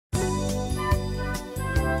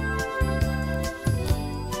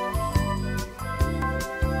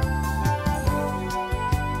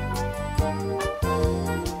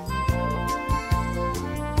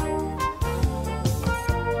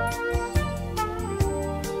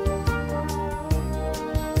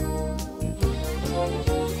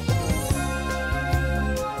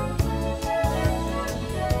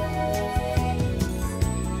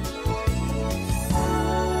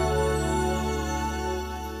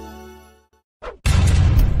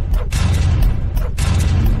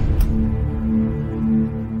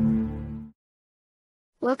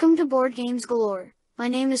Welcome to Board Games Galore. My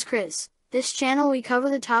name is Chris. This channel we cover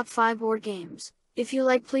the top 5 board games. If you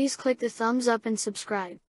like, please click the thumbs up and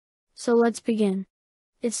subscribe. So let's begin.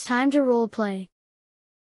 It's time to role play.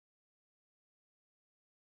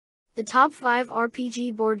 The top 5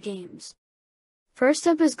 RPG board games. First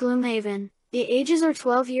up is Gloomhaven. The ages are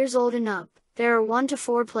 12 years old and up. There are 1 to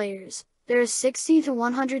 4 players. There is 60 to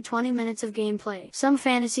 120 minutes of gameplay. Some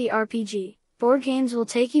fantasy RPG board games will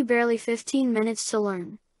take you barely 15 minutes to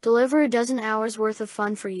learn, deliver a dozen hours worth of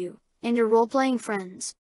fun for you and your role-playing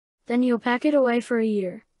friends. Then you'll pack it away for a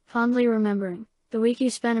year, fondly remembering the week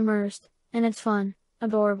you spent immersed in its fun,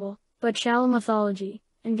 adorable, but shallow mythology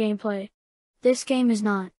and gameplay. This game is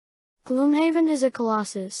not. Gloomhaven is a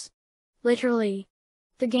colossus. Literally.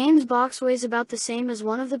 The game's box weighs about the same as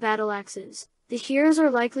one of the battle axes. The heroes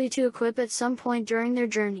are likely to equip at some point during their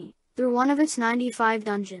journey through one of its 95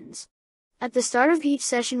 dungeons. At the start of each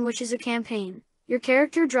session, which is a campaign, your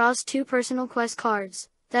character draws 2 personal quest cards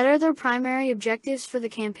that are their primary objectives for the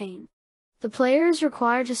campaign. The player is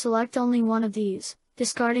required to select only one of these,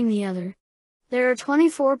 discarding the other. There are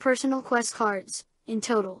 24 personal quest cards in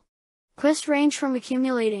total. Quests range from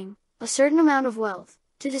accumulating a certain amount of wealth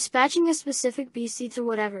to dispatching a specific beastie to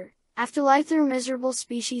whatever afterlife their miserable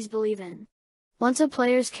species believe in. Once a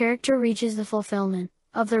player's character reaches the fulfillment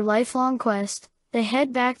of their lifelong quest, they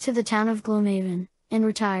head back to the town of Gloomhaven and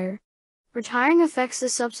retire. Retiring affects the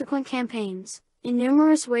subsequent campaigns in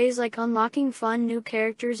numerous ways, like unlocking fun new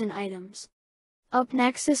characters and items. Up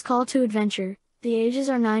next is Call to Adventure. The ages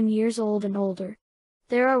are 9 years old and older.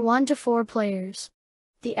 There are 1 to 4 players.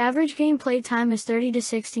 The average gameplay time is 30 to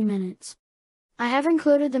 60 minutes. I have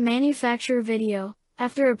included the manufacturer video.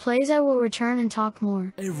 After it plays, I will return and talk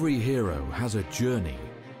more. Every hero has a journey.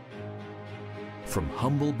 From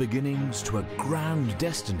humble beginnings to a grand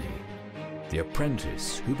destiny. The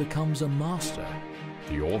apprentice who becomes a master.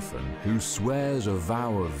 The orphan who swears a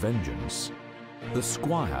vow of vengeance. The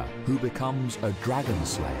squire who becomes a dragon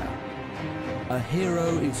slayer. A hero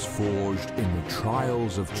is forged in the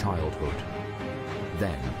trials of childhood,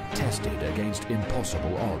 then tested against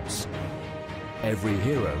impossible odds. Every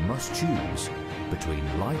hero must choose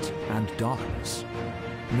between light and darkness.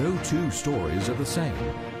 No 2 stories are the same,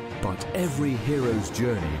 but every hero's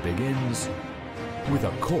journey begins with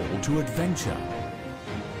a call to adventure.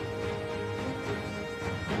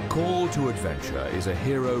 Call to Adventure is a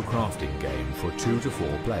hero crafting game for 2 to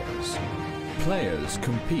 4 players. Players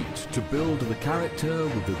compete to build the character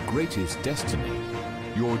with the greatest destiny.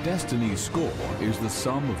 Your destiny score is the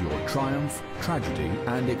sum of your triumph, tragedy,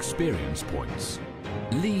 and experience points.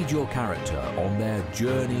 Lead your character on their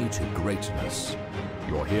journey to greatness.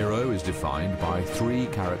 Your hero is defined by 3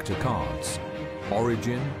 character cards: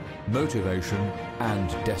 Origin, Motivation, and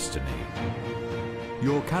Destiny.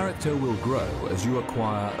 Your character will grow as you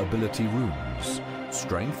acquire ability runes: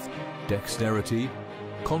 Strength, Dexterity,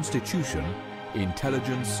 Constitution,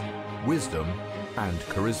 Intelligence, Wisdom, and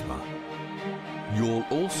Charisma. You'll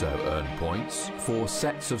also earn points for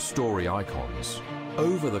sets of story icons.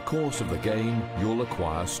 Over the course of the game, you'll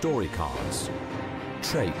acquire story cards.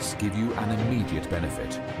 Traits give you an immediate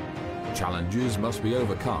benefit. Challenges must be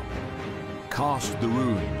overcome. Cast the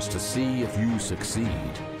runes to see if you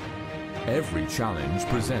succeed. Every challenge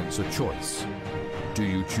presents a choice. Do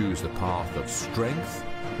you choose the path of strength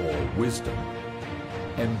or wisdom?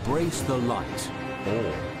 Embrace the light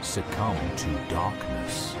or succumb to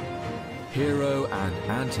darkness. Hero and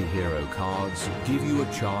anti-hero cards give you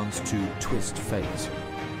a chance to twist fate.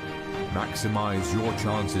 Maximize your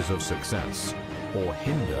chances of success or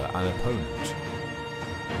hinder an opponent.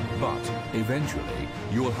 But eventually,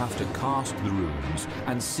 you'll have to cast the runes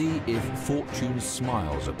and see if fortune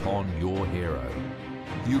smiles upon your hero.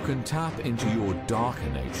 You can tap into your darker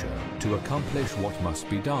nature to accomplish what must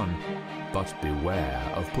be done, but beware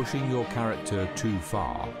of pushing your character too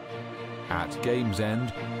far. At game's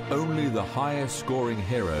end, only the highest scoring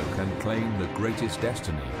hero can claim the greatest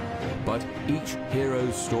destiny, but each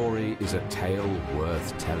hero's story is a tale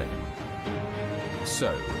worth telling.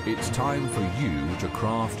 So, it's time for you to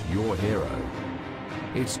craft your hero.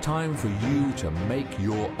 It's time for you to make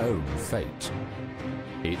your own fate.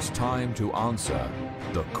 It's time to answer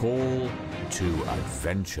the call to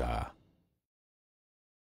adventure.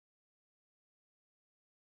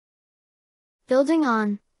 Building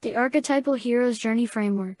on the archetypal hero's journey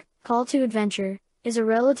framework, Call to Adventure is a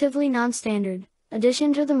relatively non-standard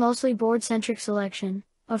addition to the mostly board-centric selection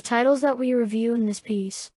of titles that we review in this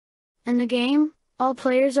piece. In the game, all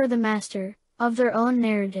players are the master of their own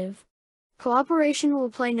narrative. Cooperation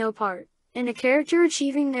will play no part in a character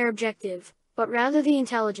achieving their objective, but rather the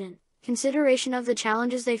intelligent consideration of the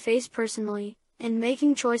challenges they face personally and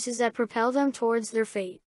making choices that propel them towards their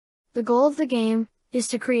fate. The goal of the game is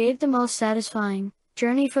to create the most satisfying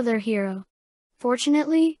journey for their hero.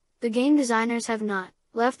 Fortunately, the game designers have not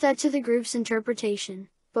left that to the group's interpretation,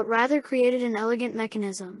 but rather created an elegant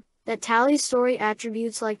mechanism that tallies story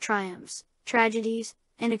attributes like triumphs, tragedies,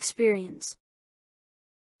 and experience.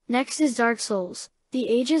 Next is Dark Souls. The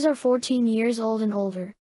ages are 14 years old and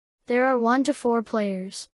older. There are 1 to 4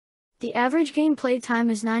 players. The average gameplay time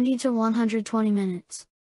is 90 to 120 minutes.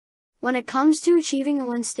 When it comes to achieving a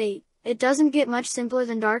win state, it doesn't get much simpler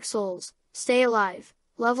than Dark Souls. Stay alive,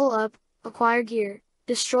 level up, acquire gear,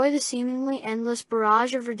 destroy the seemingly endless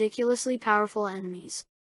barrage of ridiculously powerful enemies.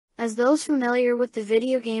 As those familiar with the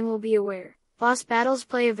video game will be aware, boss battles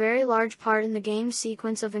play a very large part in the game's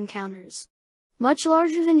sequence of encounters. Much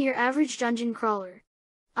larger than your average dungeon crawler.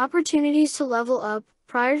 Opportunities to level up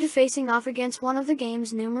prior to facing off against one of the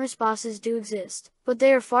game's numerous bosses do exist, but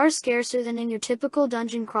they are far scarcer than in your typical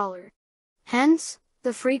dungeon crawler. Hence,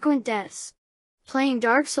 the frequent deaths. Playing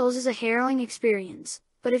Dark Souls is a harrowing experience,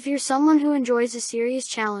 but if you're someone who enjoys a serious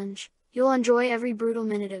challenge, you'll enjoy every brutal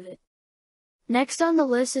minute of it. Next on the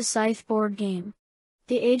list is Scythe board game.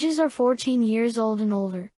 The ages are 14 years old and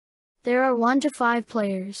older. There are 1 to 5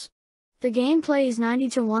 players. The gameplay is 90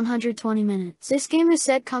 to 120 minutes. This game is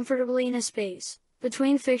set comfortably in a space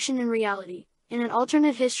between fiction and reality, in an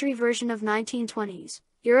alternate history version of 1920s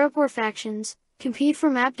Europe where factions compete for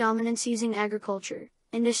map dominance using agriculture,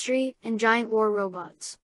 industry, and giant war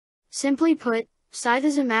robots. Simply put, Scythe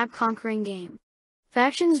is a map-conquering game.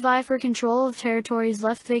 Factions vie for control of territories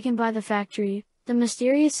left vacant by the factory, the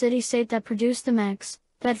mysterious city-state that produced the mechs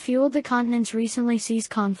that fueled the continent's recently ceased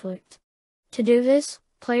conflict. To do this,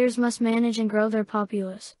 players must manage and grow their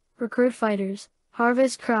populace, recruit fighters,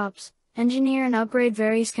 harvest crops, engineer and upgrade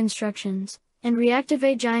various constructions, and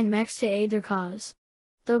reactivate giant mechs to aid their cause.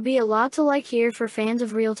 There'll be a lot to like here for fans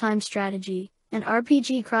of real-time strategy and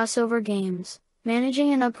RPG crossover games.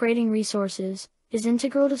 Managing and upgrading resources is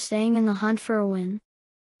integral to staying in the hunt for a win.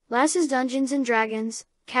 Last is Dungeons & Dragons,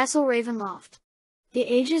 Castle Ravenloft. The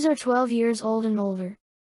ages are 12 years old and older.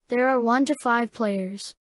 There are 1 to 5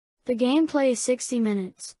 players. The gameplay is 60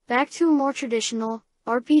 minutes. Back to a more traditional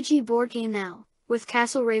RPG board game now, with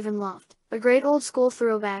Castle Ravenloft, a great old-school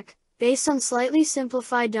throwback, based on slightly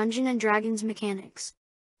simplified Dungeons & Dragons mechanics.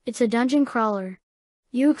 It's a dungeon crawler.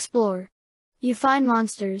 You explore. You find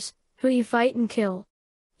monsters, who you fight and kill.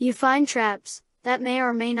 You find traps, that may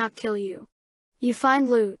or may not kill you. You find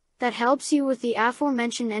loot, that helps you with the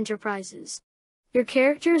aforementioned enterprises. Your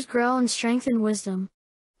characters grow in strength and wisdom.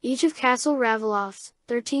 Each of Castle Ravenloft's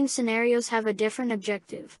 13 scenarios have a different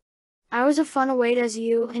objective. Hours of fun await as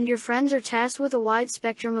you and your friends are tasked with a wide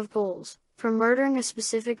spectrum of goals, from murdering a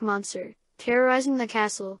specific monster, terrorizing the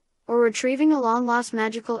castle, or retrieving a long-lost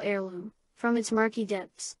magical heirloom from its murky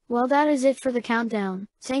depths. Well, that is it for the countdown.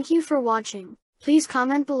 Thank you for watching. Please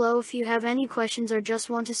comment below if you have any questions or just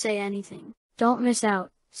want to say anything. Don't miss out.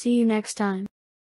 See you next time.